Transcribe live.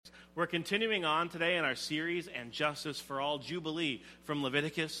We're continuing on today in our series, And Justice for All, Jubilee, from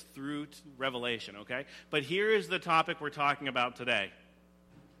Leviticus through to Revelation, okay? But here is the topic we're talking about today.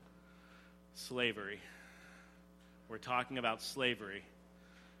 Slavery. We're talking about slavery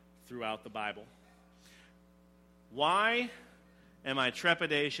throughout the Bible. Why am I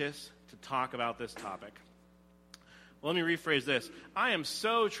trepidatious to talk about this topic? Well, let me rephrase this. I am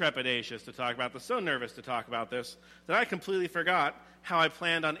so trepidatious to talk about this, so nervous to talk about this, that I completely forgot how I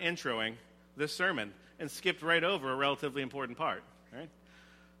planned on introing this sermon and skipped right over a relatively important part. Right?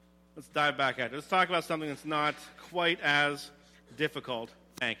 Let's dive back at it. Let's talk about something that's not quite as difficult.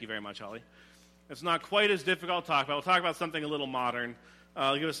 Thank you very much, Holly. It's not quite as difficult to talk about. We'll talk about something a little modern.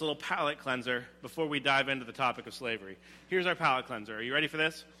 I'll give us a little palate cleanser before we dive into the topic of slavery. Here's our palate cleanser. Are you ready for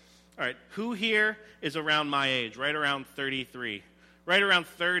this? All right. Who here is around my age? Right around 33. Right around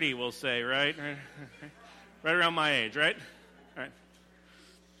 30, we'll say, right? Right around my age, right? All right.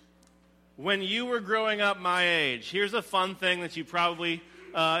 When you were growing up my age, here's a fun thing that you probably,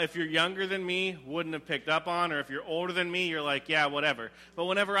 if you're younger than me, wouldn't have picked up on, or if you're older than me, you're like, yeah, whatever. But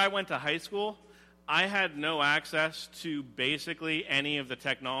whenever I went to high school, I had no access to basically any of the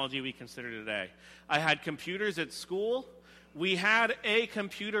technology we consider today. I had computers at school. We had a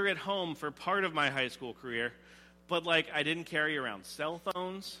computer at home for part of my high school career, but I didn't carry around cell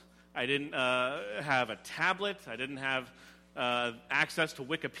phones. I didn't have a tablet. I didn't have access to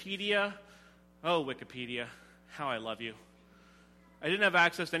Wikipedia. Oh, Wikipedia, how I love you. I didn't have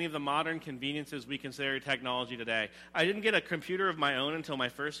access to any of the modern conveniences we consider technology today. I didn't get a computer of my own until my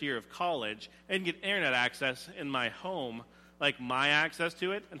first year of college. I didn't get internet access in my home, my access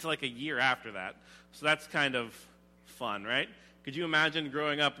to it, until a year after that. So that's kind of fun, right? Could you imagine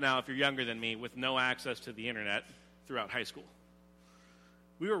growing up now, if you're younger than me, with no access to the internet throughout high school?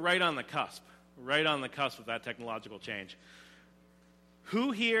 We were right on the cusp of that technological change.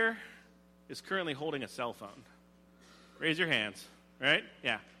 Who here is currently holding a cell phone? Raise your hands. Right?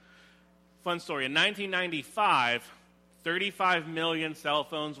 Yeah. Fun story. In 1995, 35 million cell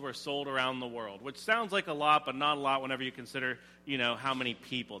phones were sold around the world, which sounds like a lot, but not a lot whenever you consider, how many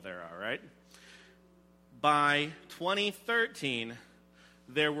people there are, right? By 2013,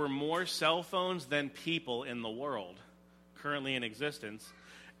 there were more cell phones than people in the world currently in existence.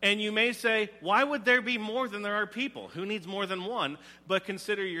 And you may say, why would there be more than there are people? Who needs more than one? But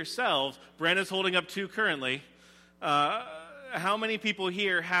consider yourselves. Brenda's holding up two currently. How many people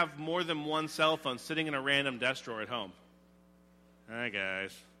here have more than one cell phone sitting in a random desk drawer at home? Hi,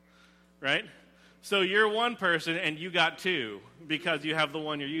 guys. Right? So you're one person and you got two because you have the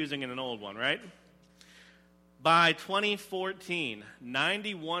one you're using and an old one, right? By 2014,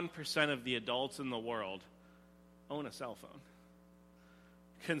 91% of the adults in the world own a cell phone.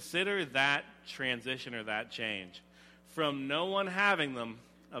 Consider that transition or that change. From no one having them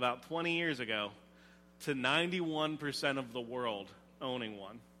about 20 years ago to 91% of the world owning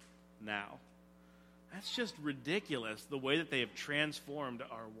one now. That's just ridiculous, the way that they have transformed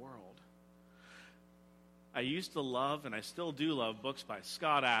our world. I used to love, and I still do love, books by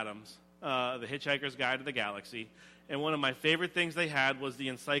Scott Adams, The Hitchhiker's Guide to the Galaxy. And one of my favorite things they had was the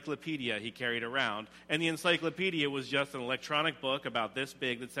encyclopedia he carried around. And the encyclopedia was just an electronic book about this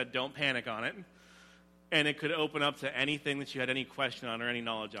big that said, "Don't panic" on it. And it could open up to anything that you had any question on or any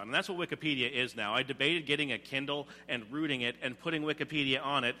knowledge on. And that's what Wikipedia is now. I debated getting a Kindle and rooting it and putting Wikipedia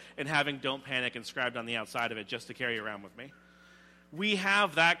on it and having "Don't Panic" inscribed on the outside of it just to carry around with me. We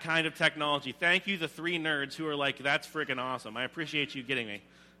have that kind of technology. Thank you, the three nerds who are like, that's freaking awesome. I appreciate you getting me.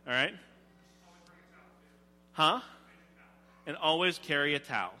 All right? Huh? And always carry a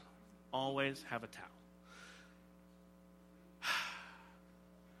towel. Always have a towel.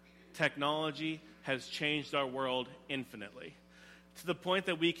 Technology has changed our world infinitely, to the point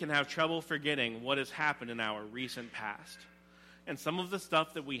that we can have trouble forgetting what has happened in our recent past. And some of the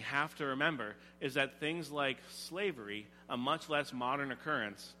stuff that we have to remember is that things like slavery, a much less modern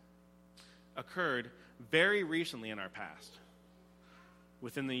occurrence, occurred very recently in our past,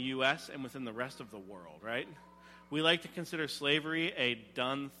 within the U.S. and within the rest of the world, right? We like to consider slavery a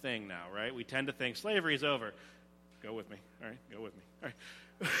done thing now, right? We tend to think slavery is over. Go with me, all right? Go with me, all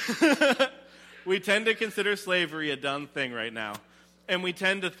right? We tend to consider slavery a done thing right now. And we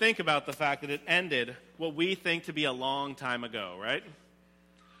tend to think about the fact that it ended what we think to be a long time ago, right?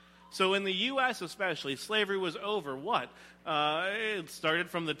 So in the U.S. especially, slavery was over what? It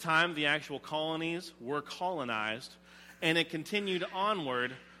started from the time the actual colonies were colonized, and it continued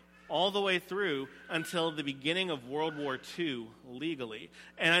onward all the way through until the beginning of World War II legally.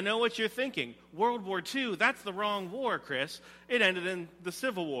 And I know what you're thinking. World War II, that's the wrong war, Chris. It ended in the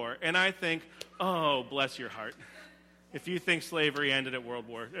Civil War. And I think, oh, bless your heart. if you think slavery ended at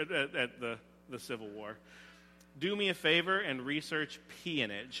at the Civil War, do me a favor and research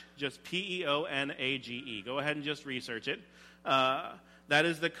peonage, just Peonage. Go ahead and just research it. That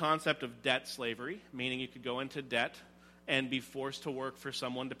is the concept of debt slavery, meaning you could go into debt and be forced to work for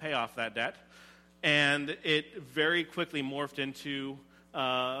someone to pay off that debt. And it very quickly morphed into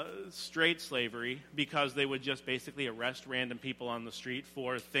straight slavery because they would just basically arrest random people on the street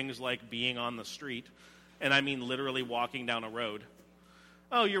for things like being on the street. And I mean literally walking down a road.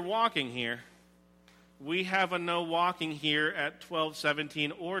 Oh, you're walking here. We have a no walking here at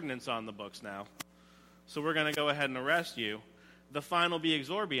 1217 ordinance on the books now. So we're going to go ahead and arrest you. The fine will be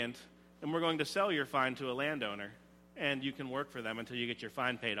exorbitant, and we're going to sell your fine to a landowner. And you can work for them until you get your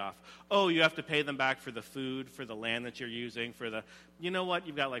fine paid off. Oh, you have to pay them back for the food, for the land that you're using, for the... You know what?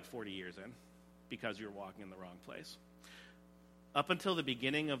 You've got like 40 years in because you're walking in the wrong place. Up until the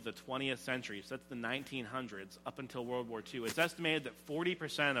beginning of the 20th century, so that's the 1900s, up until World War II, it's estimated that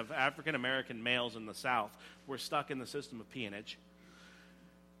 40% of African-American males in the South were stuck in the system of peonage.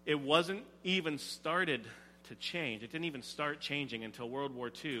 It wasn't even started to change. It didn't even start changing until World War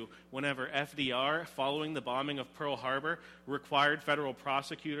II, whenever FDR, following the bombing of Pearl Harbor, required federal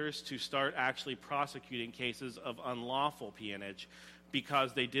prosecutors to start actually prosecuting cases of unlawful peonage,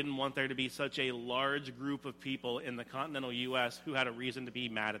 because they didn't want there to be such a large group of people in the continental U.S. who had a reason to be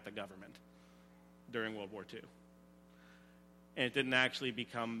mad at the government during World War II. And it didn't actually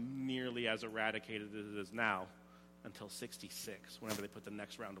become nearly as eradicated as it is now until 1966, whenever they put the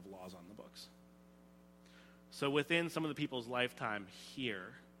next round of laws on the books. So within some of the people's lifetime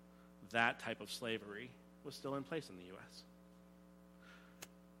here, that type of slavery was still in place in the U.S.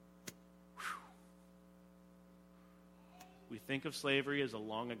 We think of slavery as a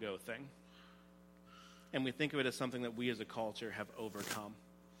long ago thing, and we think of it as something that we as a culture have overcome,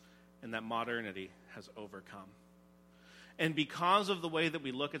 and that modernity has overcome. And because of the way that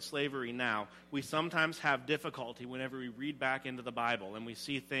we look at slavery now, we sometimes have difficulty whenever we read back into the Bible and we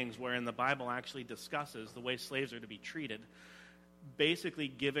see things wherein the Bible actually discusses the way slaves are to be treated, basically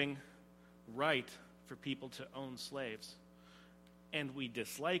giving right for people to own slaves. And we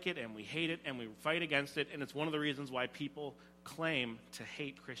dislike it, and we hate it, and we fight against it, and it's one of the reasons why people claim to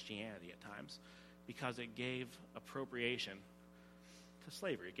hate Christianity at times, because it gave appropriation to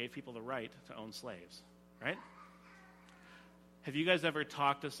slavery. It gave people the right to own slaves, right? Have you guys ever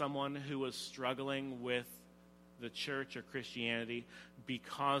talked to someone who was struggling with the church or Christianity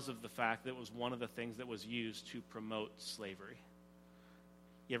because of the fact that it was one of the things that was used to promote slavery?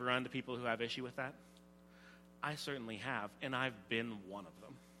 You ever run into people who have issue with that? I certainly have, and I've been one of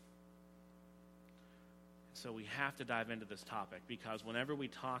them. So we have to dive into this topic, because whenever we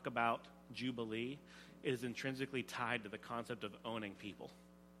talk about Jubilee, it is intrinsically tied to the concept of owning people.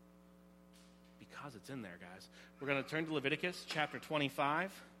 Because it's in there, guys. We're going to turn to Leviticus chapter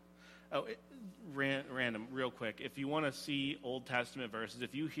 25. Oh, random, real quick. If you want to see Old Testament verses,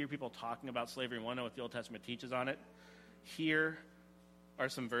 if you hear people talking about slavery and want to know what the Old Testament teaches on it, here are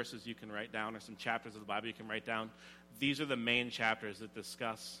some verses you can write down, or some chapters of the Bible you can write down. These are the main chapters that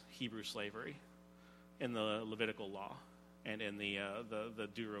discuss Hebrew slavery in the Levitical law and in the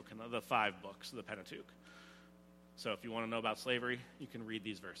Deuterocanon, the 5 books of the Pentateuch. So if you want to know about slavery, you can read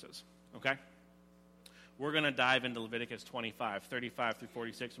these verses, okay? We're going to dive into Leviticus 25, 35 through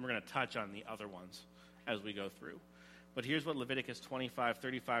 46, and we're going to touch on the other ones as we go through. But here's what Leviticus 25,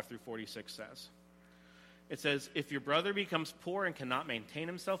 35 through 46 says. It says, "If your brother becomes poor and cannot maintain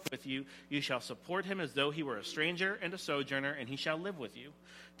himself with you, you shall support him as though he were a stranger and a sojourner, and he shall live with you.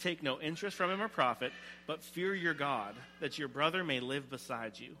 Take no interest from him or profit, but fear your God, that your brother may live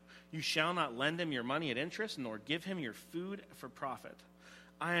beside you. You shall not lend him your money at interest, nor give him your food for profit.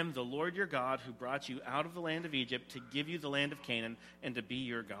 I am the Lord your God, who brought you out of the land of Egypt to give you the land of Canaan and to be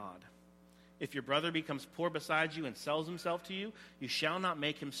your God. If your brother becomes poor beside you and sells himself to you, you shall not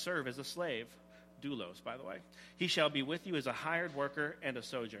make him serve as a slave." Doulos, by the way. "He shall be with you as a hired worker and a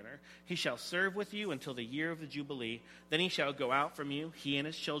sojourner. He shall serve with you until the year of the Jubilee. Then he shall go out from you, he and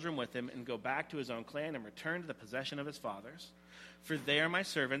his children with him, and go back to his own clan and return to the possession of his fathers. For they are my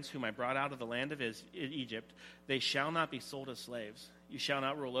servants, whom I brought out of the land of Egypt. They shall not be sold as slaves. You shall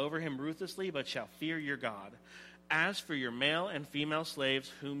not rule over him ruthlessly, but shall fear your God. As for your male and female slaves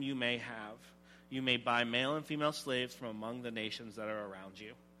whom you may have, you may buy male and female slaves from among the nations that are around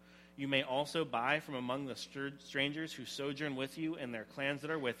you. You may also buy from among the strangers who sojourn with you and their clans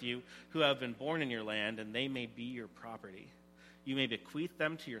that are with you, who have been born in your land, and they may be your property. You may bequeath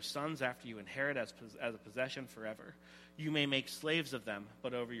them to your sons after you inherit as a possession forever. You may make slaves of them,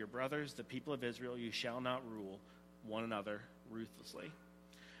 but over your brothers, the people of Israel, you shall not rule one another ruthlessly."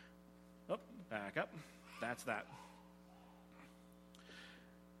 Oh, back up. That's that.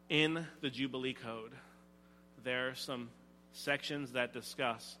 In the Jubilee Code, there are some sections that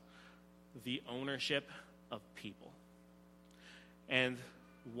discuss the ownership of people. And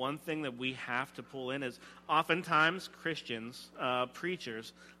one thing that we have to pull in is oftentimes Christians,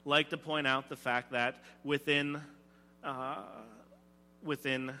 preachers, like to point out the fact that within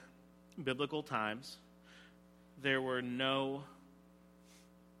biblical times, there were no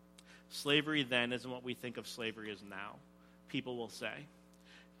slavery then isn't what we think of slavery as now. People will say.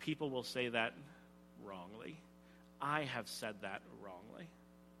 People will say that wrongly. I have said that wrongly.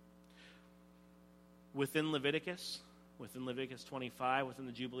 Within Leviticus 25, within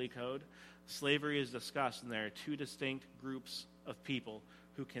the Jubilee Code, slavery is discussed, and there are two distinct groups of people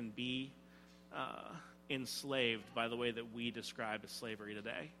who can be enslaved by the way that we describe as slavery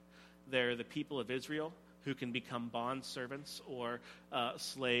today. They're the people of Israel who can become bond servants or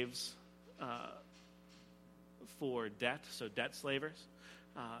slaves for debt, so debt slavers,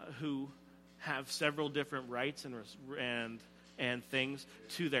 who have several different rights and things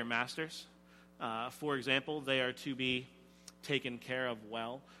to their masters. For example, they are to be taken care of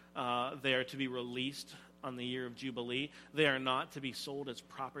well. They are to be released on the year of Jubilee. They are not to be sold as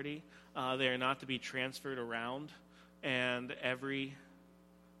property. They are not to be transferred around. And every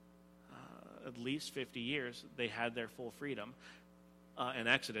at least 50 years, they had their full freedom. In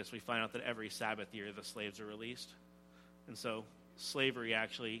Exodus, we find out that every Sabbath year the slaves are released. And so slavery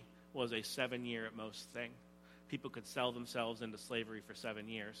actually was a 7-year at most thing. People could sell themselves into slavery for 7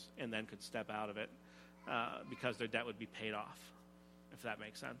 years and then could step out of it because their debt would be paid off, if that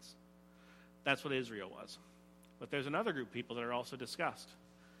makes sense. That's what Israel was. But there's another group of people that are also discussed.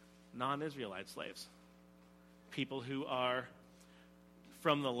 Non-Israelite slaves. People who are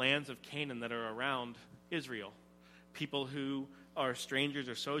from the lands of Canaan that are around Israel. People who are strangers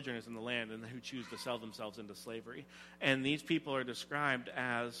or sojourners in the land and who choose to sell themselves into slavery. And these people are described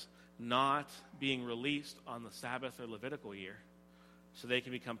as not being released on the Sabbath or Levitical year, so they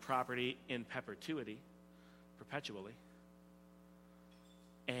can become property in perpetually,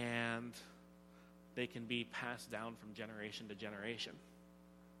 and they can be passed down from generation to generation.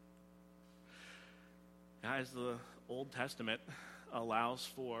 Guys, the Old Testament allows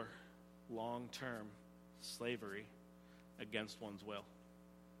for long-term slavery against one's will.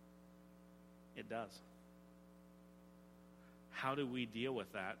 It does. How do we deal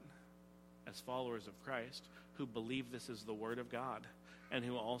with that as followers of Christ who believe this is the Word of God and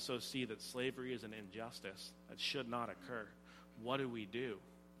who also see that slavery is an injustice that should not occur? What do we do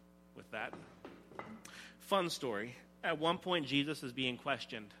with that? Fun story. At one point, Jesus is being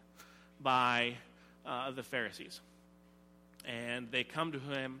questioned by the Pharisees. And they come to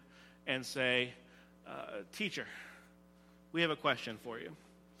him and say, Teacher, we have a question for you.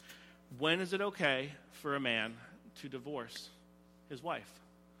 When is it okay for a man to divorce his wife?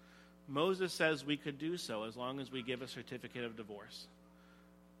 Moses says we could do so as long as we give a certificate of divorce.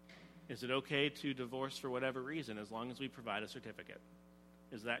 Is it okay to divorce for whatever reason as long as we provide a certificate?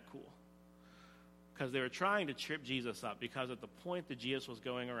 Is that cool? Because they were trying to trip Jesus up, because at the point that Jesus was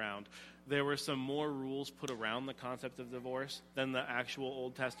going around, there were some more rules put around the concept of divorce than the actual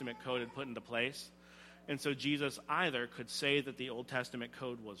Old Testament code had put into place. And so Jesus either could say that the Old Testament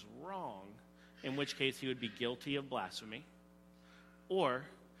code was wrong, in which case he would be guilty of blasphemy, or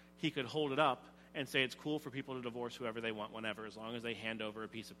he could hold it up and say it's cool for people to divorce whoever they want whenever, as long as they hand over a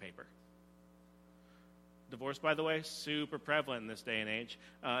piece of paper. Divorce, by the way, super prevalent in this day and age.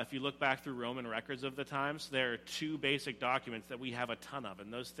 If you look back through Roman records of the times, there are 2 basic documents that we have a ton of,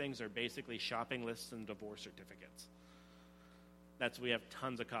 and those things are basically shopping lists and divorce certificates. That's what we have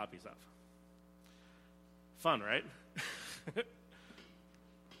tons of copies of. Fun, right?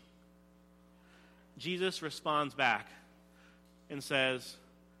 Jesus responds back and says,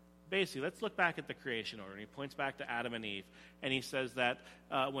 basically, let's look back at the creation order. And he points back to Adam and Eve. And he says that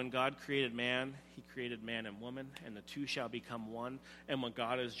when God created man, he created man and woman, and the two shall become one. And what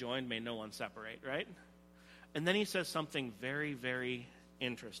God has joined, may no one separate, right? And then he says something very, very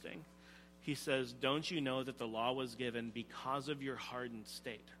interesting. He says, don't you know that the law was given because of your hardened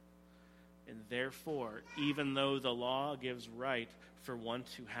state? And therefore, even though the law gives right for one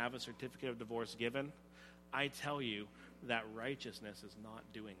to have a certificate of divorce given, I tell you that righteousness is not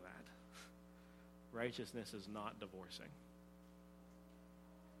doing that. Righteousness is not divorcing.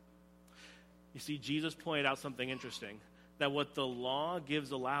 You see, Jesus pointed out something interesting, that what the law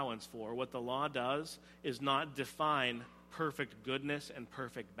gives allowance for, what the law does, is not define perfect goodness and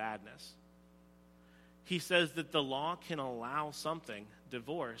perfect badness. He says that the law can allow something,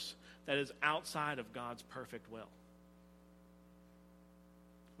 divorce, that is outside of God's perfect will,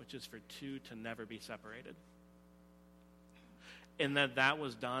 which is for two to never be separated. and that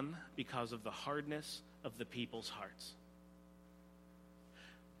was done because of the hardness of the people's hearts.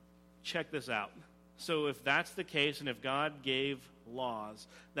 Check this out. So if that's the case, and if God gave laws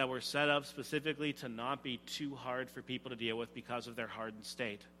that were set up specifically to not be too hard for people to deal with because of their hardened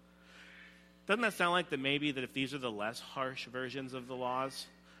state, doesn't that sound like that maybe that if these are the less harsh versions of the laws,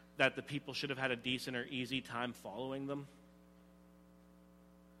 that the people should have had a decent or easy time following them?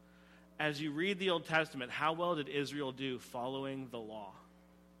 As you read the Old Testament, how well did Israel do following the law?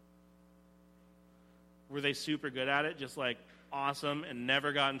 Were they super good at it, just like awesome, and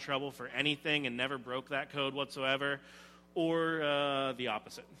never got in trouble for anything and never broke that code whatsoever? Or the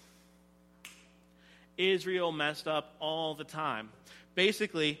opposite? Israel messed up all the time.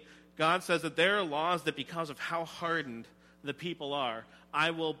 Basically, God says that there are laws that because of how hardened the people are,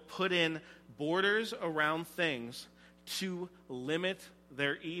 I will put in borders around things to limit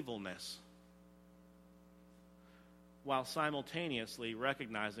their evilness, while simultaneously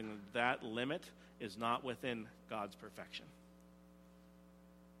recognizing that limit is not within God's perfection.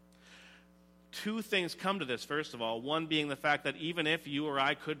 Two things come to this, first of all. One being the fact that even if you or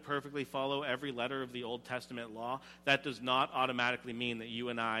I could perfectly follow every letter of the Old Testament law, that does not automatically mean that you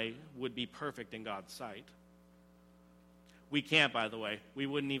and I would be perfect in God's sight. We can't, by the way. We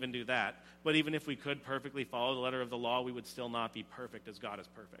wouldn't even do that. But even if we could perfectly follow the letter of the law, we would still not be perfect as God is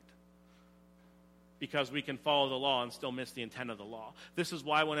perfect. Because we can follow the law and still miss the intent of the law. This is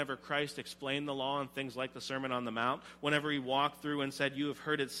why whenever Christ explained the law and things like the Sermon on the Mount, whenever he walked through and said, you have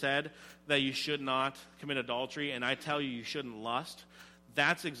heard it said that you should not commit adultery, and I tell you, you shouldn't lust,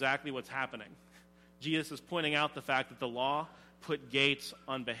 that's exactly what's happening. Jesus is pointing out the fact that the law put gates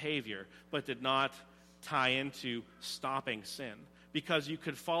on behavior, but did not tie into stopping sin, because you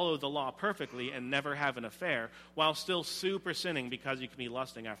could follow the law perfectly and never have an affair while still super sinning because you can be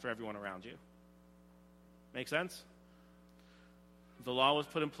lusting after everyone around you. Make sense? The law was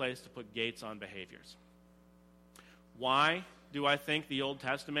put in place to put gates on behaviors. Why do I think the Old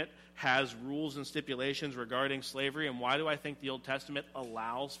Testament has rules and stipulations regarding slavery, and why do I think the Old Testament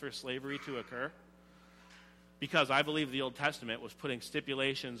allows for slavery to occur? Because I believe the Old Testament was putting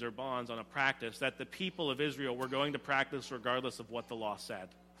stipulations or bonds on a practice that the people of Israel were going to practice regardless of what the law said.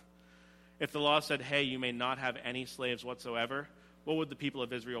 If the law said, hey, you may not have any slaves whatsoever, what would the people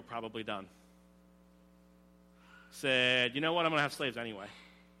of Israel probably done? Said, you know what, I'm going to have slaves anyway.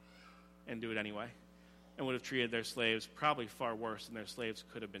 And do it anyway. And would have treated their slaves probably far worse than their slaves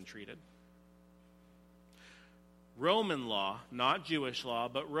could have been treated. Roman law, not Jewish law,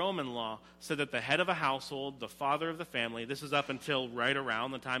 but Roman law, said that the head of a household, the father of the family, this is up until right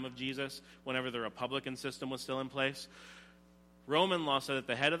around the time of Jesus, whenever the Republican system was still in place. Roman law said that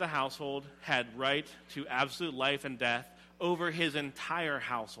the head of the household had right to absolute life and death over his entire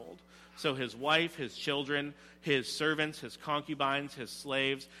household. So his wife, his children, his servants, his concubines, his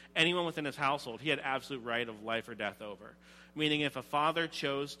slaves, anyone within his household, he had absolute right of life or death over. Meaning if a father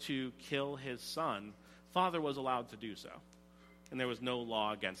chose to kill his son, father was allowed to do so, and there was no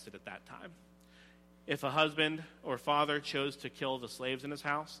law against it at that time. If a husband or father chose to kill the slaves in his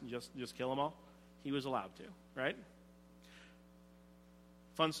house, just kill them all, he was allowed to, right?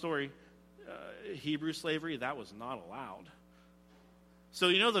 Fun story, Hebrew slavery, that was not allowed. So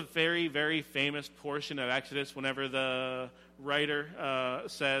you know the very, very famous portion of Exodus whenever the writer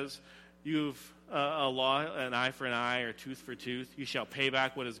says, you've a law, an eye for an eye or tooth for tooth, you shall pay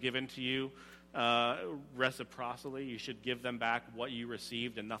back what is given to you. Reciprocally, you should give them back what you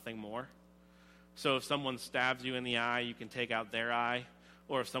received and nothing more. So if someone stabs you in the eye, you can take out their eye.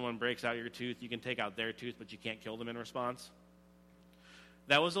 Or if someone breaks out your tooth, you can take out their tooth, but you can't kill them in response.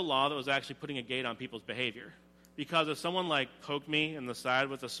 That was a law that was actually putting a gate on people's behavior. Because if someone like poked me in the side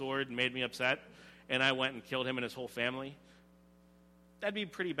with a sword and made me upset, and I went and killed him and his whole family, that'd be a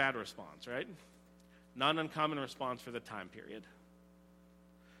pretty bad response, right? Not an uncommon response for the time period.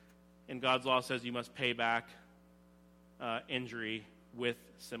 And God's law says you must pay back injury with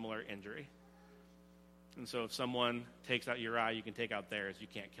similar injury. And so if someone takes out your eye, you can take out theirs. You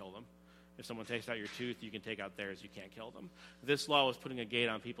can't kill them. If someone takes out your tooth, you can take out theirs. You can't kill them. This law was putting a gate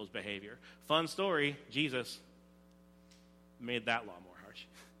on people's behavior. Fun story, Jesus made that law more harsh.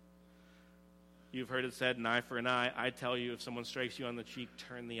 You've heard it said, an eye for an eye. I tell you, if someone strikes you on the cheek,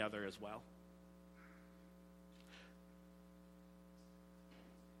 turn the other as well.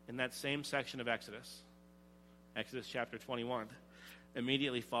 In that same section of Exodus chapter 21,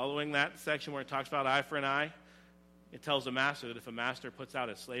 immediately following that section where it talks about eye for an eye, it tells the master that if a master puts out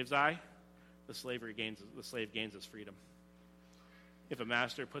his slave's eye, the slave gains his freedom. If a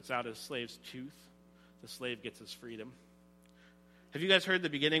master puts out his slave's tooth, the slave gets his freedom. Have you guys heard the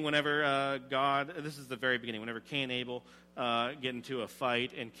beginning whenever this is the very beginning, whenever Cain and Abel get into a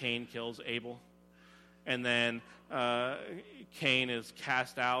fight and Cain kills Abel? And then Cain is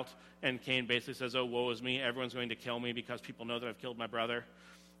cast out, and Cain basically says, oh, woe is me, everyone's going to kill me because people know that I've killed my brother.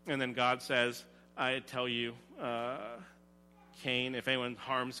 And then God says, I tell you, Cain, if anyone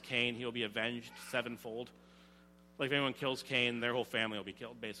harms Cain, he will be avenged sevenfold. Like if anyone kills Cain, their whole family will be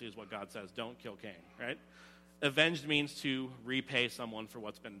killed, basically is what God says. Don't kill Cain, right? Avenged means to repay someone for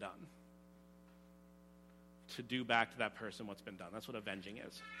what's been done. To do back to that person what's been done. That's what avenging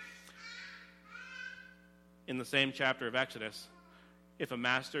is. In the same chapter of Exodus, if a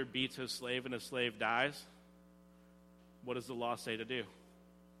master beats his slave and his slave dies, what does the law say to do? It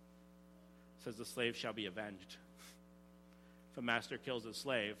says the slave shall be avenged. If a master kills his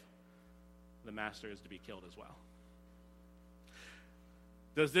slave, the master is to be killed as well.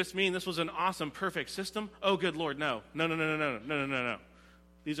 Does this mean this was an awesome, perfect system? Oh, good Lord, no. No.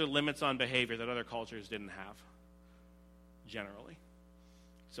 These are limits on behavior that other cultures didn't have, generally.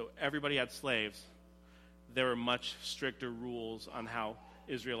 So everybody had slaves. There were much stricter rules on how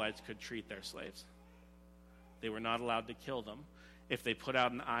Israelites could treat their slaves. They were not allowed to kill them. If they put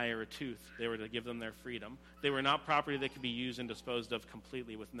out an eye or a tooth, they were to give them their freedom. They were not property that could be used and disposed of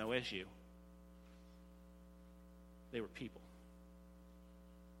completely with no issue. They were people.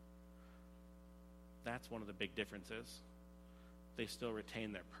 That's one of the big differences. They still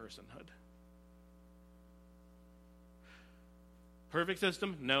retain their personhood. Perfect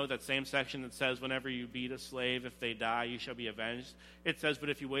system? No, that same section that says whenever you beat a slave, if they die, you shall be avenged. It says,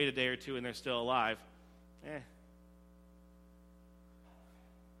 but if you wait a day or two and they're still alive,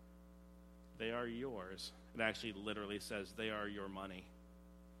 they are yours. It actually literally says they are your money.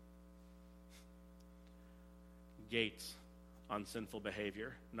 Gates on sinful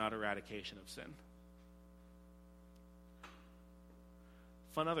behavior, not eradication of sin.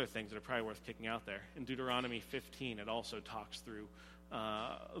 Fun other things that are probably worth kicking out there. In Deuteronomy 15, it also talks through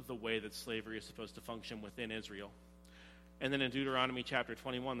the way that slavery is supposed to function within Israel. And then in Deuteronomy chapter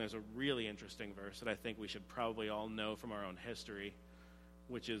 21, there's a really interesting verse that I think we should probably all know from our own history,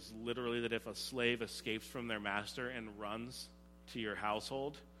 which is literally that if a slave escapes from their master and runs to your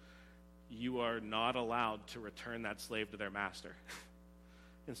household, you are not allowed to return that slave to their master.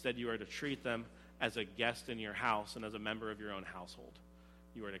 Instead, you are to treat them as a guest in your house and as a member of your own household.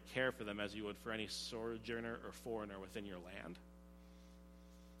 You are to care for them as you would for any sojourner or foreigner within your land.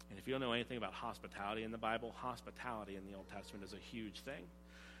 And if you don't know anything about hospitality in the Bible, hospitality in the Old Testament is a huge thing.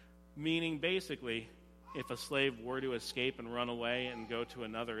 Meaning, basically, if a slave were to escape and run away and go to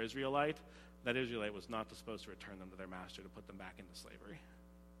another Israelite, that Israelite was not supposed to return them to their master to put them back into slavery.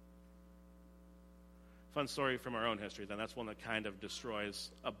 Fun story from our own history, then. That's one that kind of destroys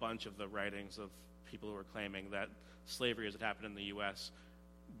a bunch of the writings of people who are claiming that slavery as it happened in the U.S.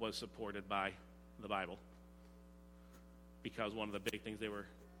 was supported by the Bible. Because one of the big things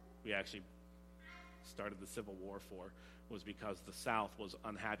we actually started the Civil War for was because the South was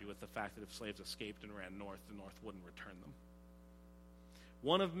unhappy with the fact that if slaves escaped and ran north, the North wouldn't return them.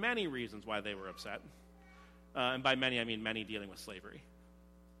 One of many reasons why they were upset. And by many, I mean many dealing with slavery.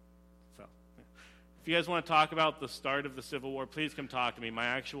 So, if you guys want to talk about the start of the Civil War, please come talk to me. My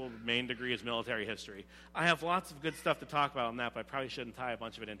actual main degree is military history. I have lots of good stuff to talk about on that, but I probably shouldn't tie a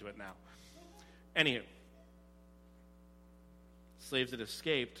bunch of it into it now. Anywho, slaves that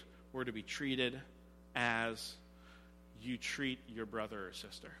escaped were to be treated as you treat your brother or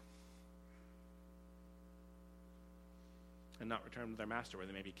sister, and not return them to their master where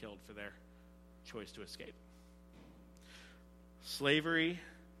they may be killed for their choice to escape. Slavery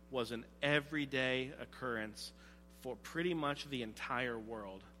was an everyday occurrence for pretty much the entire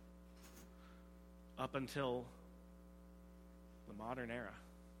world up until the modern era.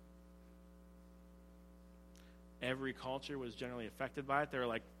 Every culture was generally affected by it. There are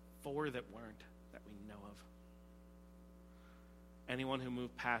like 4 that weren't, that we know of. Anyone who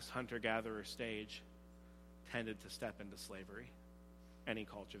moved past hunter-gatherer stage tended to step into slavery. Any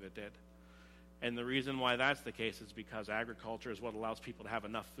culture that did. And the reason why that's the case is because agriculture is what allows people to have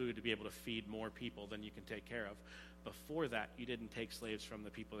enough food to be able to feed more people than you can take care of. Before that, you didn't take slaves from the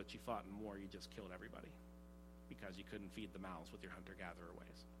people that you fought in war. You just killed everybody because you couldn't feed the mouths with your hunter-gatherer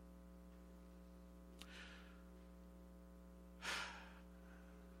ways.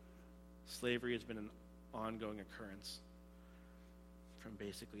 Slavery has been an ongoing occurrence from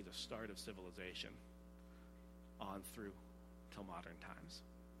basically the start of civilization on through till modern times.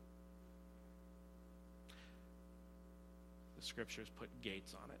 The scriptures put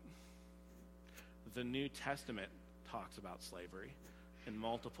gates on it. The New Testament talks about slavery in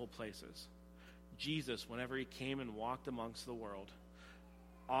multiple places. Jesus, whenever he came and walked amongst the world,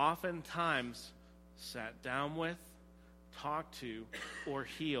 oftentimes sat down with, talked to, or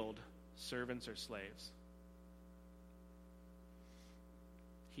healed servants or slaves.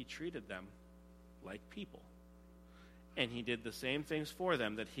 He treated them like people. And he did the same things for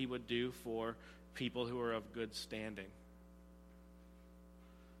them that he would do for people who are of good standing.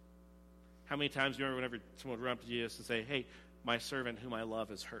 How many times do you remember whenever someone would run up to Jesus and say, hey, my servant whom I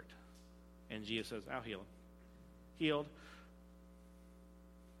love is hurt? And Jesus says, I'll heal him. Healed.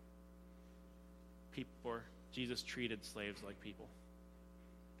 Jesus treated slaves like people.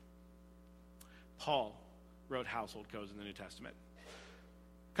 Paul wrote household codes in the New Testament.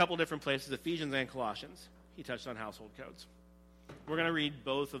 A couple different places, Ephesians and Colossians. He touched on household codes. We're going to read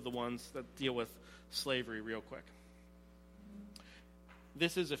both of the ones that deal with slavery real quick.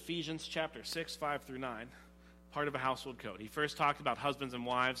 This is Ephesians chapter 6, 5 through 9, part of a household code. He first talked about husbands and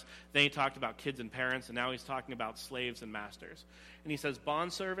wives, then he talked about kids and parents, and now he's talking about slaves and masters. And he says,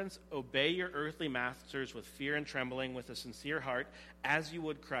 bondservants, obey your earthly masters with fear and trembling, with a sincere heart, as you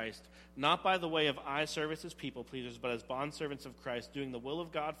would Christ, not by the way of eye service as people pleasers, but as bondservants of Christ, doing the will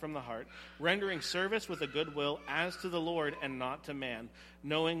of God from the heart, rendering service with a good will as to the Lord and not to man,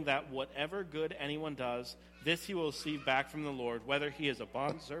 knowing that whatever good anyone does, this he will receive back from the Lord, whether he is a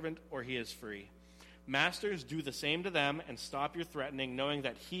bondservant or he is free. Masters, do the same to them and stop your threatening, knowing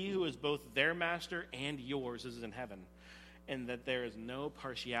that he who is both their master and yours is in heaven, and that there is no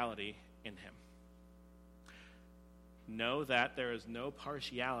partiality in him. Know that there is no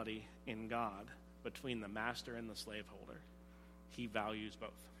partiality in God between the master and the slaveholder. He values both.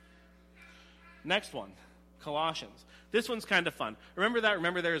 Next one, Colossians. This one's kind of fun. Remember that?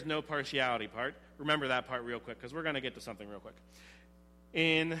 Remember there is no partiality part? Remember that part real quick, because we're going to get to something real quick.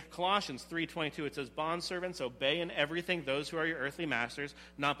 In Colossians 3:22, it says, bondservants, obey in everything those who are your earthly masters,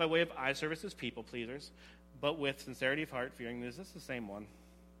 not by way of eye service as people pleasers, but with sincerity of heart, fearing. Is this the same one?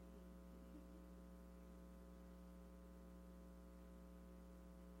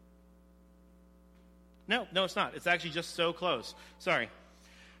 No, it's not. It's actually just so close. Sorry.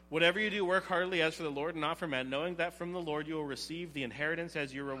 Whatever you do, work heartily as for the Lord and not for men, knowing that from the Lord you will receive the inheritance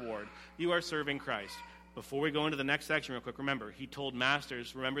as your reward. You are serving Christ. Before we go into the next section real quick, remember, he told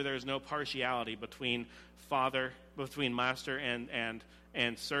masters, remember there is no partiality between master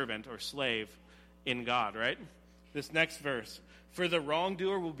and servant or slave in God, right? This next verse, for the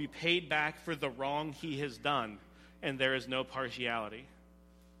wrongdoer will be paid back for the wrong he has done, and there is no partiality.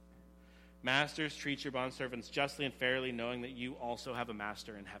 Masters, treat your bondservants justly and fairly, knowing that you also have a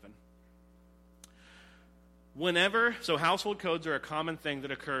master in heaven. So household codes are a common thing that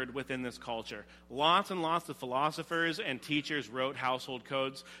occurred within this culture. Lots and lots of philosophers and teachers wrote household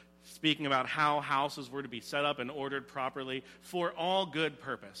codes, speaking about how houses were to be set up and ordered properly for all good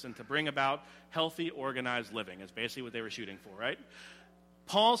purpose and to bring about healthy, organized living, is basically what they were shooting for, right?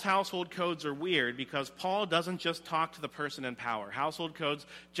 Paul's household codes are weird because Paul doesn't just talk to the person in power. Household codes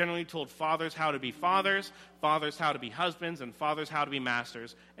generally told fathers how to be fathers, fathers how to be husbands, and fathers how to be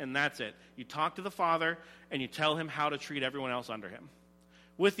masters, and that's it. You talk to the father, and you tell him how to treat everyone else under him,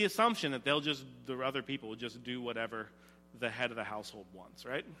 with the assumption that the other people will just do whatever the head of the household wants,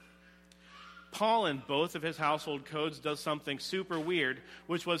 right? Paul, in both of his household codes, does something super weird,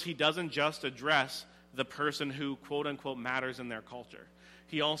 which was he doesn't just address the person who, quote-unquote, matters in their culture.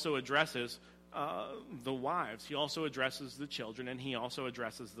 He also addresses the wives. He also addresses the children, and he also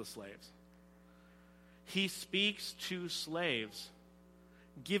addresses the slaves. He speaks to slaves,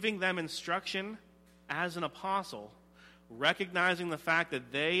 giving them instruction as an apostle, recognizing the fact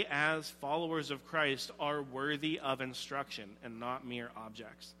that they, as followers of Christ, are worthy of instruction and not mere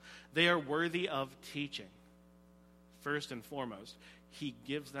objects. They are worthy of teaching, first and foremost. He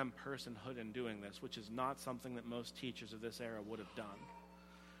gives them personhood in doing this, which is not something that most teachers of this era would have done.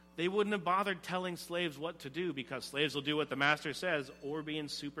 They wouldn't have bothered telling slaves what to do because slaves will do what the master says or be in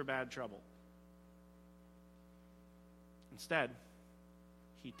super bad trouble. Instead,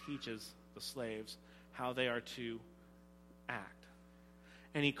 he teaches the slaves how they are to act.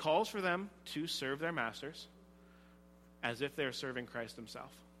 And he calls for them to serve their masters as if they're serving Christ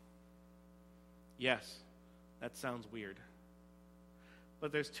himself. Yes, that sounds weird.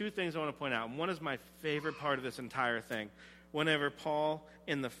 But there's two things I want to point out. One is my favorite part of this entire thing. Whenever Paul,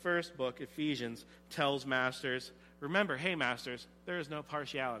 in the first book, Ephesians, tells masters, remember, hey, masters, there is no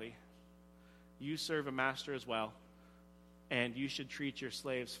partiality. You serve a master as well, and you should treat your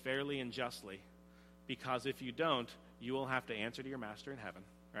slaves fairly and justly, because if you don't, you will have to answer to your master in heaven,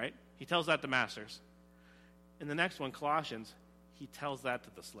 right? He tells that to masters. In the next one, Colossians, he tells that to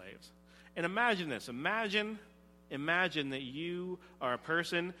the slaves. And imagine this. Imagine that you are a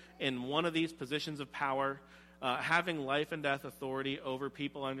person in one of these positions of power. having life and death authority over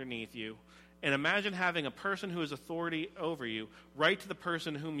people underneath you. And imagine having a person who has authority over you write to the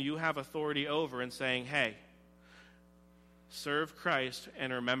person whom you have authority over and saying, hey, serve Christ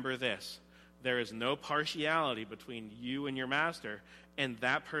and remember this. There is no partiality between you and your master, and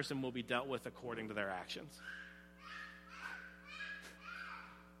that person will be dealt with according to their actions.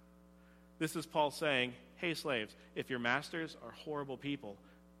 This is Paul saying, hey, slaves, if your masters are horrible people,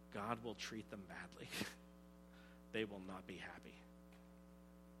 God will treat them badly. They will not be happy.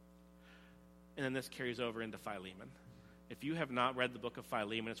 And then this carries over into Philemon. If you have not read the book of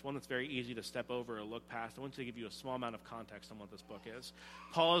Philemon, it's one that's very easy to step over or look past. I want to give you a small amount of context on what this book is.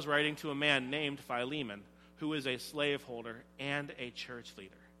 Paul is writing to a man named Philemon, who is a slaveholder and a church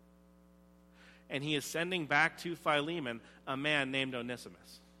leader. And he is sending back to Philemon a man named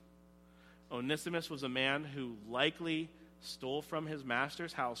Onesimus. Onesimus was a man who likely stole from his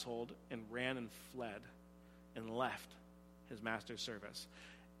master's household and ran and fled and left his master's service.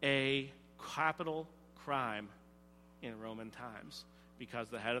 A capital crime in Roman times, because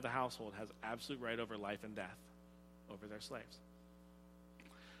the head of the household has absolute right over life and death over their slaves.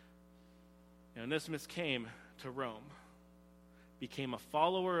 And Onesimus came to Rome, became a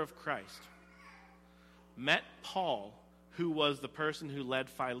follower of Christ, met Paul, who was the person who led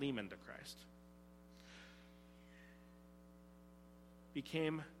Philemon to Christ,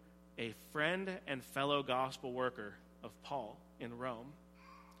 became a friend and fellow gospel worker of Paul in Rome,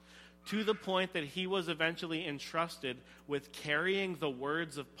 to the point that he was eventually entrusted with carrying the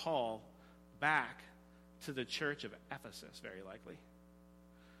words of Paul back to the church of Ephesus, very likely.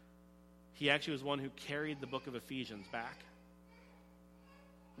 He actually was one who carried the book of Ephesians back.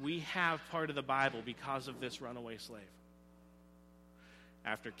 We have part of the Bible because of this runaway slave.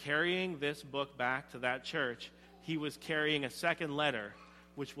 After carrying this book back to that church, he was carrying a second letter,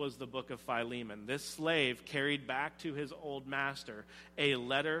 which was the book of Philemon. This slave carried back to his old master a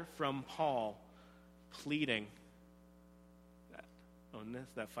letter from Paul pleading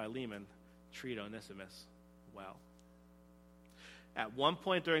that Philemon treat Onesimus well. At one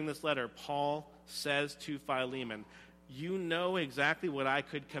point during this letter, Paul says to Philemon, you know exactly what I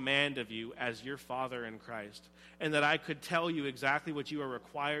could command of you as your father in Christ, and that I could tell you exactly what you are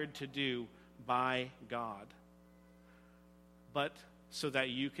required to do by God. But so that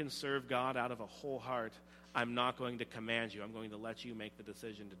you can serve God out of a whole heart, I'm not going to command you. I'm going to let you make the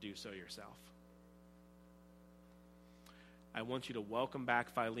decision to do so yourself. I want you to welcome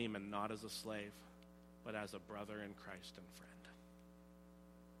back Philemon not as a slave, but as a brother in Christ and friend.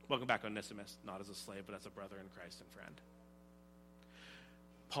 Welcome back Onesimus, not as a slave, but as a brother in Christ and friend.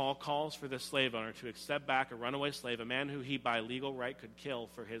 Paul calls for this slave owner to accept back a runaway slave, a man who he by legal right could kill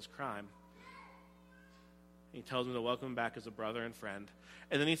for his crime. He tells him to welcome him back as a brother and friend.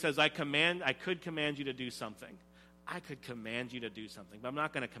 And then he says, I could command you to do something. I could command you to do something, but I'm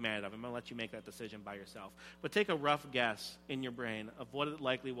not going to command it. I'm going to let you make that decision by yourself. But take a rough guess in your brain of what it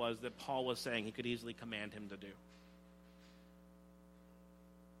likely was that Paul was saying he could easily command him to do.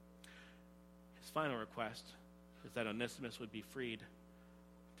 His final request is that Onesimus would be freed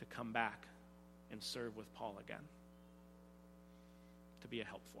to come back and serve with Paul again, to be a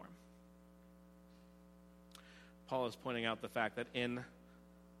help for him. Paul is pointing out the fact that in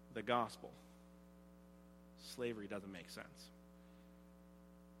the gospel, slavery doesn't make sense.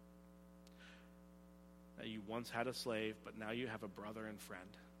 That you once had a slave, but now you have a brother and friend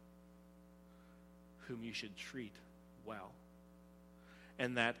whom you should treat well.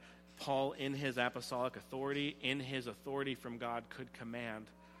 And that Paul, in his apostolic authority, in his authority from God, could command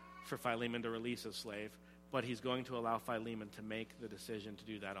for Philemon to release his slave, but he's going to allow Philemon to make the decision to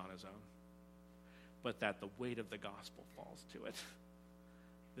do that on his own. But that the weight of the gospel falls to it.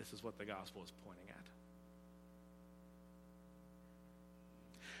 This is what the gospel is pointing at.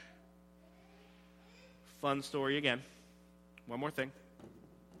 Fun story again. One more thing.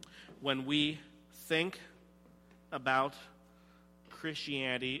 When we think about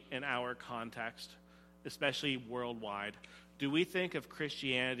Christianity in our context, especially worldwide, do we think of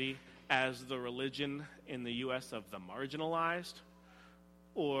Christianity as the religion in the U.S. of the marginalized,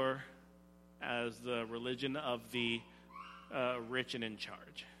 or as the religion of the rich and in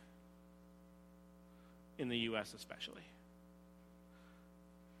charge, in the U.S. especially?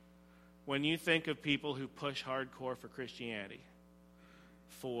 When you think of people who push hardcore for Christianity,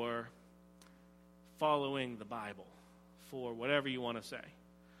 for following the Bible, for whatever you want to say,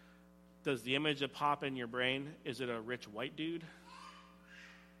 does the image that pop in your brain, is it a rich white dude?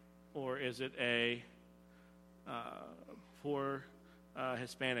 Or is it a poor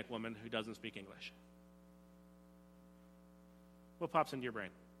Hispanic woman who doesn't speak English? What pops into your brain?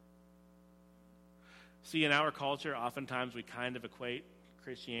 See, in our culture, oftentimes we kind of equate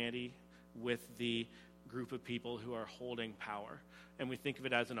Christianity with the group of people who are holding power. And we think of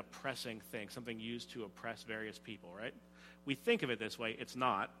it as an oppressing thing, something used to oppress various people, right? We think of it this way. It's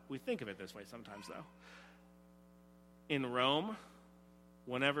not. We think of it this way sometimes, though. In Rome,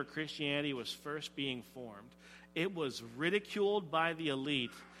 whenever Christianity was first being formed, it was ridiculed by the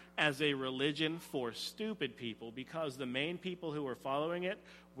elite as a religion for stupid people because the main people who were following it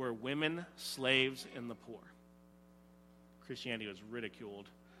were women, slaves, and the poor. Christianity was ridiculed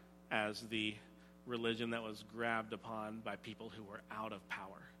as the religion that was grabbed upon by people who were out of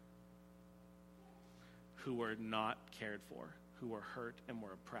power, who were not cared for, who were hurt and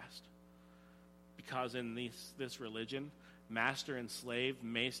were oppressed. Because in this religion, master and slave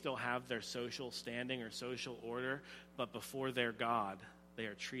may still have their social standing or social order, but before their God, they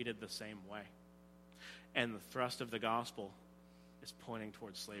are treated the same way. And the thrust of the gospel is pointing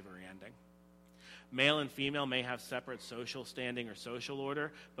towards slavery ending. Male and female may have separate social standing or social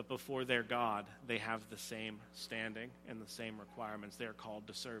order, but before their God, they have the same standing and the same requirements. They are called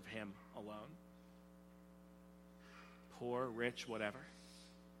to serve him alone. Poor, rich, whatever.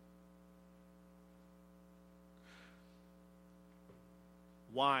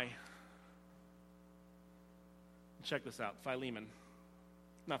 Why? Check this out.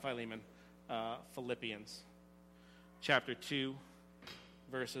 Philippians chapter 2,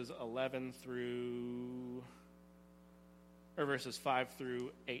 verses 5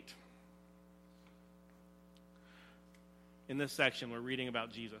 through 8. In this section, we're reading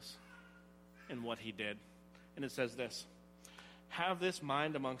about Jesus and what he did. And it says this: "Have this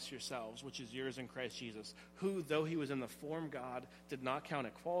mind amongst yourselves, which is yours in Christ Jesus, who, though he was in the form of God, did not count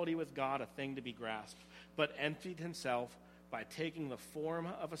equality with God a thing to be grasped, but emptied himself by taking the form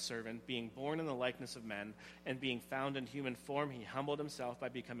of a servant, being born in the likeness of men, and being found in human form, he humbled himself by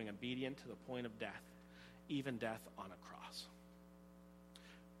becoming obedient to the point of death, even death on a cross."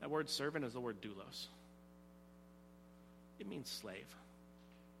 That word servant is the word doulos. It means slave.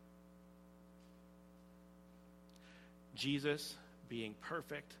 Jesus, being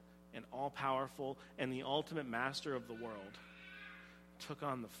perfect and all-powerful and the ultimate master of the world, took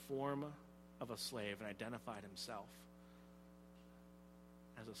on the form of a slave and identified himself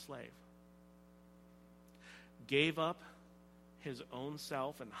as a slave. Gave up his own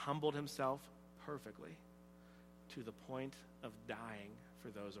self and humbled himself perfectly to the point of dying for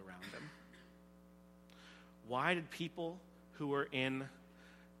those around him. Why did people who were in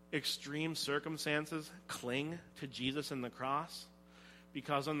extreme circumstances cling to Jesus and the cross?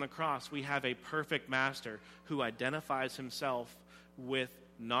 Because on the cross we have a perfect master who identifies himself with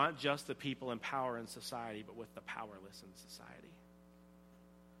not just the people in power in society, but with the powerless in society.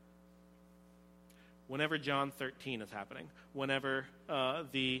 Whenever John 13 is happening, whenever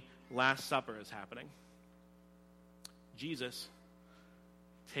the Last Supper is happening, Jesus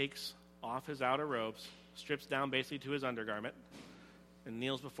takes off his outer robes, strips down basically to his undergarment, and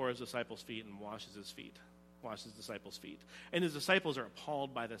kneels before his disciples' feet and washes his disciples' feet. And his disciples are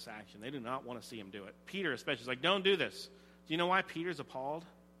appalled by this action. They do not want to see him do it. Peter especially is like, "Don't do this." Do you know why Peter's appalled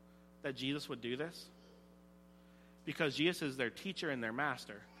that Jesus would do this? Because Jesus is their teacher and their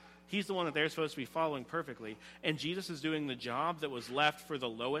master. He's the one that they're supposed to be following perfectly. And Jesus is doing the job that was left for the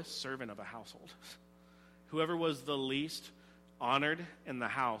lowest servant of a household. Whoever was the least honored in the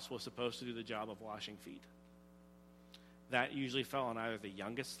house was supposed to do the job of washing feet. That usually fell on either the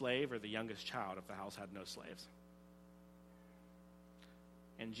youngest slave or the youngest child if the house had no slaves.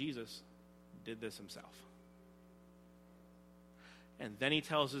 And Jesus did this himself. And then he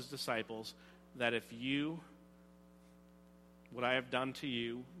tells his disciples that if you, what I have done to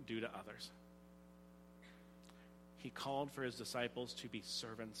you, do to others. He called for his disciples to be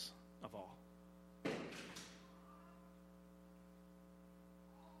servants of all.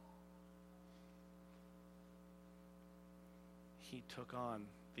 He took on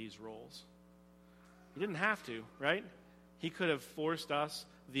these roles. He didn't have to, right? He could have forced us,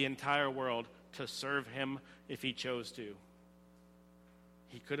 the entire world, to serve him if he chose to.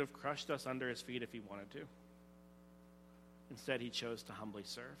 He could have crushed us under his feet if he wanted to. Instead, he chose to humbly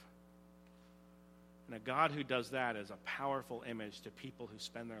serve. And a God who does that is a powerful image to people who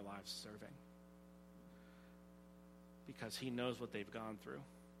spend their lives serving. Because he knows what they've gone through.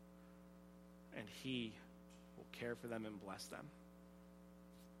 And he will care for them and bless them.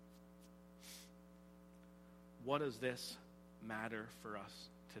 What does this matter for us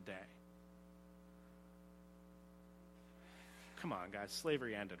today? Come on, guys.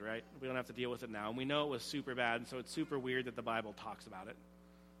 Slavery ended, right? We don't have to deal with it now. And we know it was super bad, and so it's super weird that the Bible talks about it.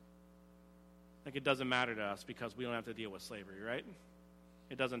 Like, it doesn't matter to us because we don't have to deal with slavery, right?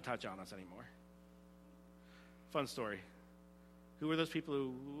 It doesn't touch on us anymore. Fun story. Who are those people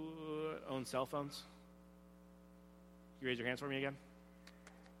who own cell phones? Can you raise your hands for me again?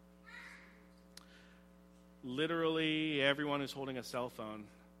 Literally everyone who's holding a cell phone,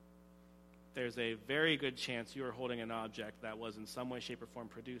 there's a very good chance you are holding an object that was in some way, shape, or form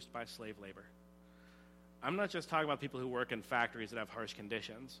produced by slave labor. I'm not just talking about people who work in factories that have harsh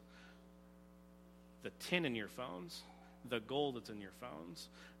conditions. The tin in your phones, the gold that's in your phones,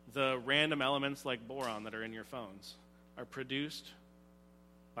 the random elements like boron that are in your phones are produced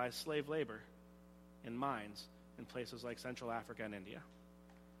by slave labor in mines in places like Central Africa and India.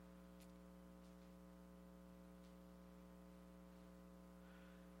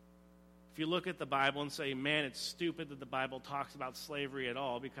 If you look at the Bible and say, man, it's stupid that the Bible talks about slavery at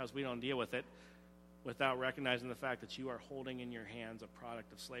all because we don't deal with it, without recognizing the fact that you are holding in your hands a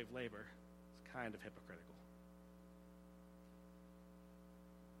product of slave labor, it's kind of hypocritical.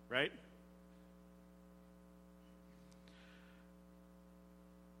 Right?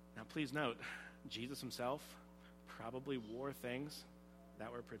 Now, please note, Jesus himself probably wore things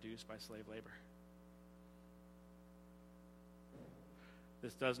that were produced by slave labor.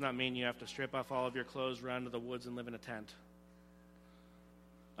 This does not mean you have to strip off all of your clothes, run to the woods, and live in a tent.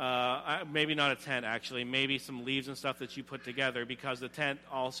 Maybe not a tent, actually. Maybe some leaves and stuff that you put together, because the tent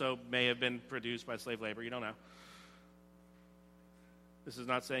also may have been produced by slave labor. You don't know. This is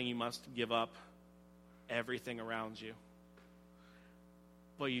not saying you must give up everything around you.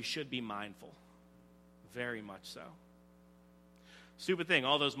 But you should be mindful. Very much so. Stupid thing,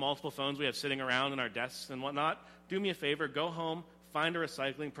 all those multiple phones we have sitting around in our desks and whatnot, do me a favor, go home, find a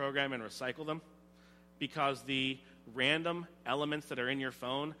recycling program and recycle them, because the random elements that are in your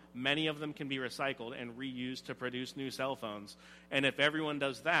phone, many of them can be recycled and reused to produce new cell phones. And if everyone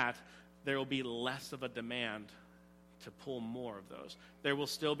does that, there will be less of a demand to pull more of those. There will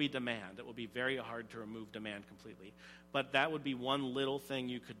still be demand. It will be very hard to remove demand completely. But that would be one little thing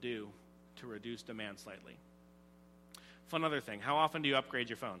you could do to reduce demand slightly. Fun other thing, how often do you upgrade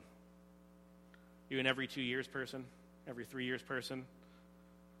your phone? You an every 2 years person? Every 3 years person?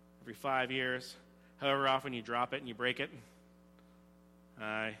 Every 5 years? However often you drop it and you break it?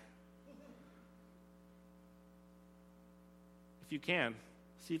 Aye. If you can,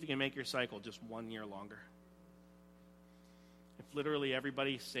 see if you can make your cycle just 1 year longer. If literally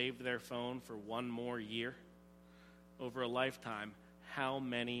everybody saved their phone for 1 more year over a lifetime, how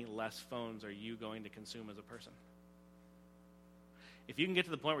many less phones are you going to consume as a person? If you can get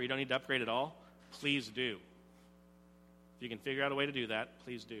to the point where you don't need to upgrade at all, please do. If you can figure out a way to do that,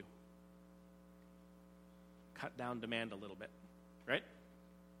 please do. Cut down demand a little bit, right?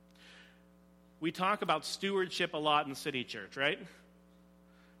 We talk about stewardship a lot in City Church, right?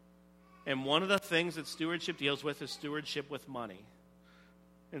 And one of the things that stewardship deals with is stewardship with money.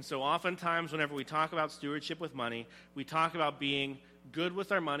 And so oftentimes whenever we talk about stewardship with money, we talk about being good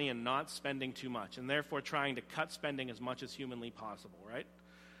with our money and not spending too much, and therefore trying to cut spending as much as humanly possible, right?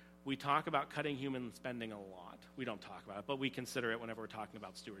 We talk about cutting human spending a lot. We don't talk about it, but we consider it whenever we're talking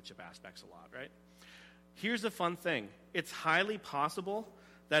about stewardship aspects a lot, right? Here's the fun thing. It's highly possible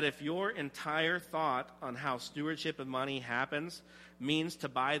that if your entire thought on how stewardship of money happens means to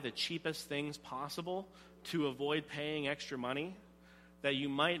buy the cheapest things possible to avoid paying extra money, that you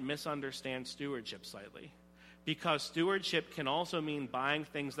might misunderstand stewardship slightly. Because stewardship can also mean buying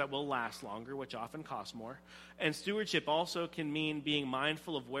things that will last longer, which often cost more. And stewardship also can mean being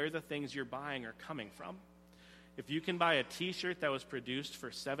mindful of where the things you're buying are coming from. If you can buy a t-shirt that was produced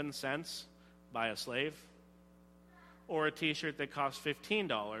for 7 cents by a slave, or a t-shirt that costs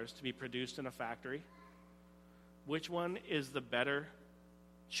 $15 to be produced in a factory, which one is the better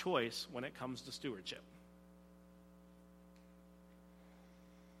choice when it comes to stewardship?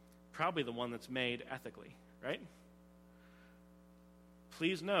 Probably the one that's made ethically, right?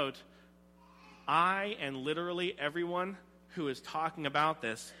 Please note, I and literally everyone who is talking about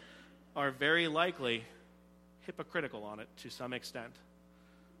this are very likely hypocritical on it to some extent.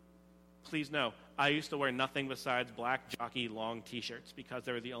 Please know, I used to wear nothing besides black jockey long t-shirts because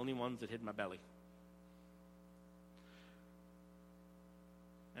they were the only ones that hid my belly.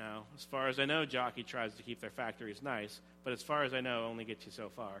 Now, as far as I know, Jockey tries to keep their factories nice, but as far as I know, only gets you so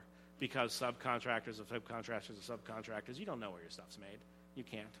far. Because subcontractors of subcontractors of subcontractors, you don't know where your stuff's made. You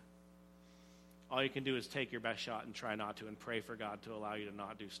can't. All you can do is take your best shot and try not to, and pray for God to allow you to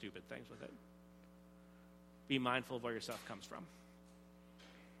not do stupid things with it. Be mindful of where your stuff comes from.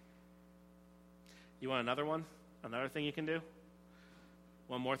 You want another one? Another thing you can do?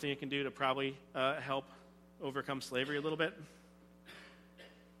 One more thing you can do to probably help overcome slavery a little bit?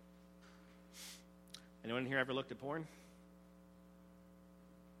 Anyone here ever looked at porn?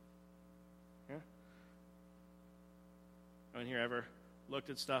 Yeah? here ever looked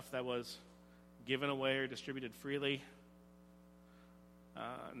at stuff that was given away or distributed freely,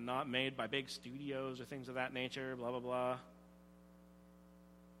 not made by big studios or things of that nature, blah, blah, blah?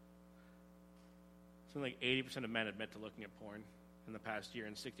 Something like 80% of men admit to looking at porn in the past year,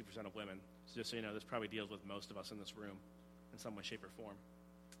 and 60% of women. So just so you know, this probably deals with most of us in this room in some way, shape, or form.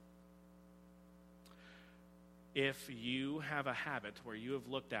 If you have a habit where you have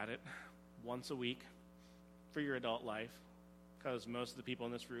looked at it once a week for your adult life, because most of the people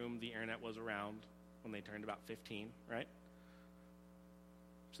in this room, the internet was around when they turned about 15, right?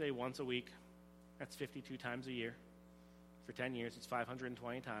 Say once a week, that's 52 times a year. For 10 years, it's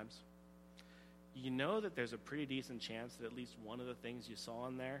 520 times. You know that there's a pretty decent chance that at least one of the things you saw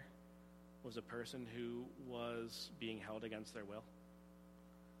in there was a person who was being held against their will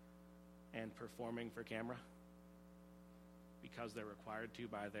and performing for camera because they're required to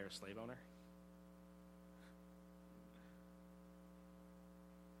by their slave owner.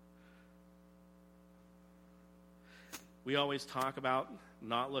 We always talk about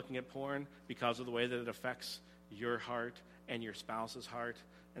not looking at porn because of the way that it affects your heart and your spouse's heart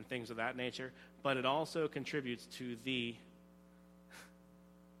and things of that nature, but it also contributes to the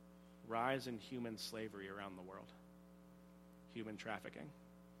rise in human slavery around the world, human trafficking,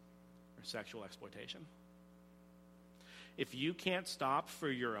 or sexual exploitation. If you can't stop for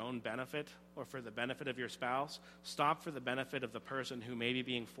your own benefit or for the benefit of your spouse, stop for the benefit of the person who may be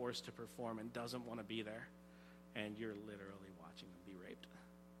being forced to perform and doesn't want to be there, and you're literally watching them be raped.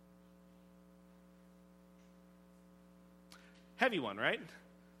 Heavy one, right?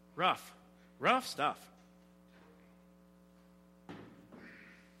 Rough stuff.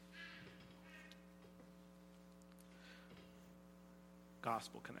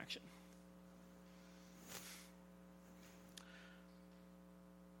 Gospel connection.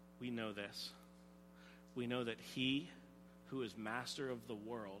 We know this. We know that he who is master of the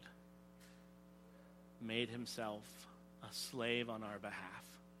world made himself a slave on our behalf,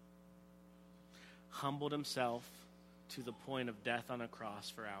 humbled himself to the point of death on a cross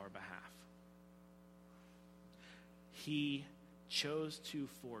for our behalf. He chose to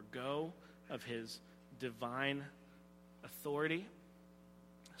forego of his divine authority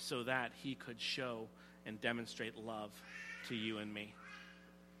so that he could show and demonstrate love to you and me.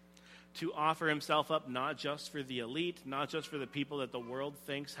 To offer himself up not just for the elite, not just for the people that the world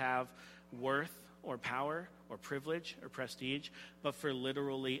thinks have worth or power or privilege or prestige, but for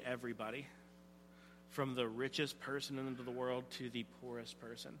literally everybody. From the richest person in the world to the poorest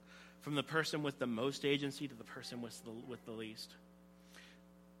person. From the person with the most agency to the person with the least.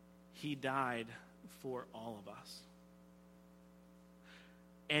 He died for all of us.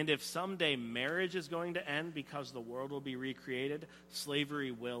 And if someday marriage is going to end because the world will be recreated,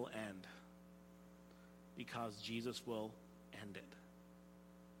 slavery will end. Because Jesus will end it.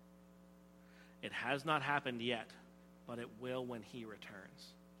 It has not happened yet, but it will when he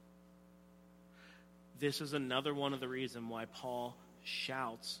returns. This is another one of the reasons why Paul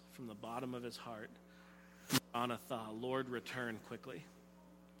shouts from the bottom of his heart, Maranatha, Lord, return quickly.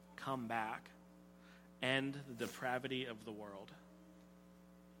 Come back. End the depravity of the world.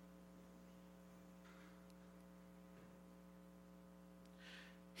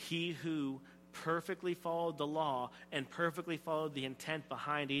 He who perfectly followed the law and perfectly followed the intent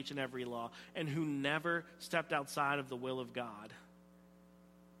behind each and every law, and who never stepped outside of the will of God,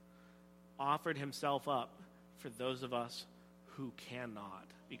 offered himself up for those of us who cannot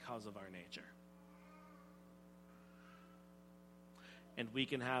because of our nature. And we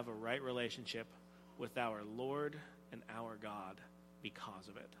can have a right relationship with our Lord and our God because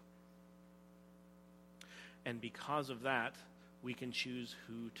of it. And because of that, we can choose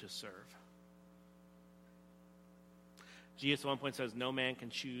who to serve. Jesus at one point says, no man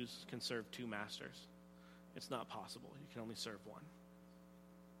can serve two masters. It's not possible. You can only serve one.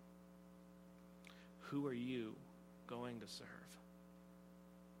 Who are you going to serve?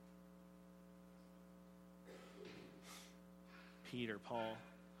 Peter, Paul,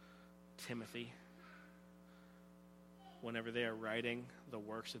 Timothy, whenever they are writing the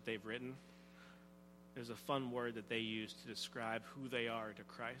works that they've written, there's a fun word that they use to describe who they are to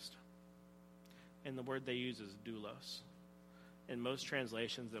Christ. And the word they use is doulos. In most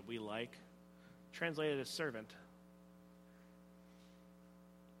translations that we like, translated as servant.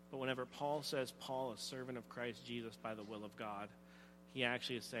 But whenever Paul says Paul, a servant of Christ Jesus by the will of God, he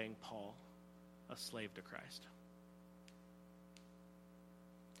actually is saying Paul, a slave to Christ.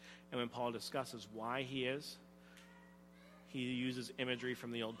 And when Paul discusses why he is, he uses imagery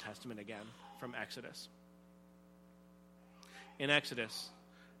from the Old Testament again, from Exodus. In Exodus,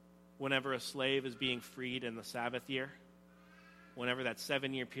 whenever a slave is being freed in the Sabbath year, whenever that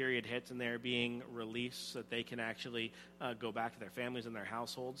 7-year period hits and they're being released so that they can actually go back to their families and their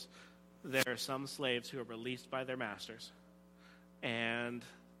households, there are some slaves who are released by their masters. And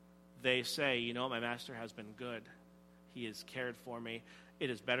they say, you know, my master has been good. He has cared for me. It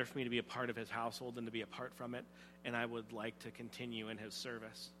is better for me to be a part of his household than to be apart from it, and I would like to continue in his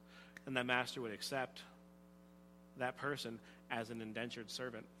service. And that master would accept that person as an indentured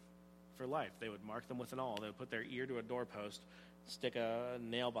servant for life. They would mark them with an awl. They would put their ear to a doorpost, stick a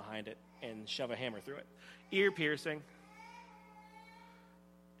nail behind it, and shove a hammer through it. Ear piercing.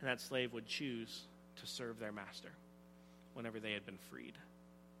 And that slave would choose to serve their master whenever they had been freed.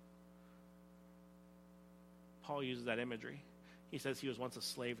 Paul uses that imagery. He says he was once a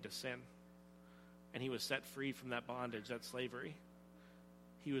slave to sin, and he was set free from that bondage, that slavery.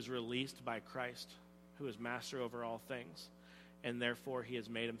 He was released by Christ, who is master over all things, and therefore he has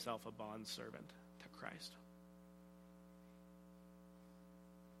made himself a bondservant to Christ.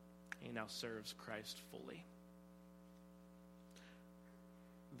 He now serves Christ fully.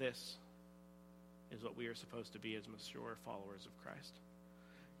 This is what we are supposed to be as mature followers of Christ.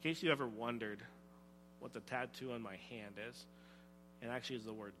 In case you ever wondered what the tattoo on my hand is, it actually is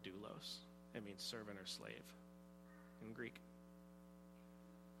the word doulos. It means servant or slave in Greek.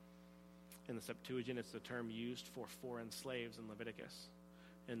 In the Septuagint, it's the term used for foreign slaves in Leviticus.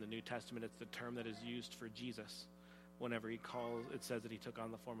 In the New Testament, it's the term that is used for Jesus. Whenever it says that he took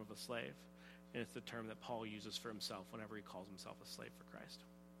on the form of a slave. And it's the term that Paul uses for himself whenever he calls himself a slave for Christ.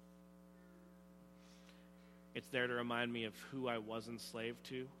 It's there to remind me of who I was enslaved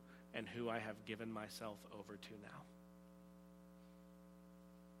to and who I have given myself over to now.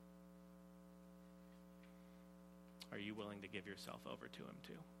 Are you willing to give yourself over to him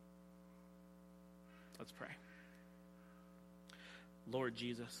too? Let's pray. Lord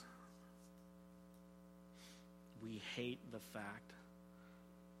Jesus, we hate the fact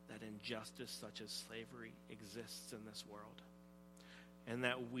that injustice such as slavery exists in this world, and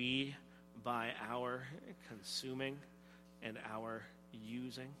that we, by our consuming and our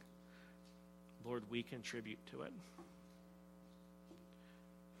using, Lord, we contribute to it.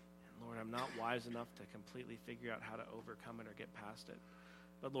 And Lord, I'm not wise enough to completely figure out how to overcome it or get past it.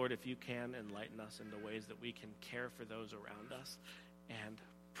 But Lord, if you can enlighten us into ways that we can care for those around us and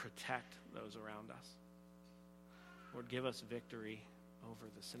protect those around us. Lord, give us victory over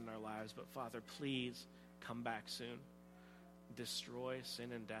the sin in our lives. But Father, please come back soon. Destroy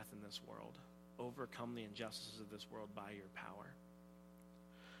sin and death in this world. Overcome the injustices of this world by your power.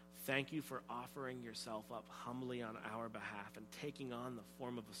 Thank you for offering yourself up humbly on our behalf and taking on the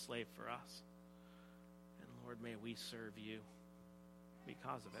form of a slave for us. And Lord, may we serve you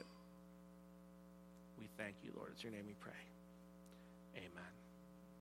because of it. We thank you, Lord. It's your name we pray. Amen.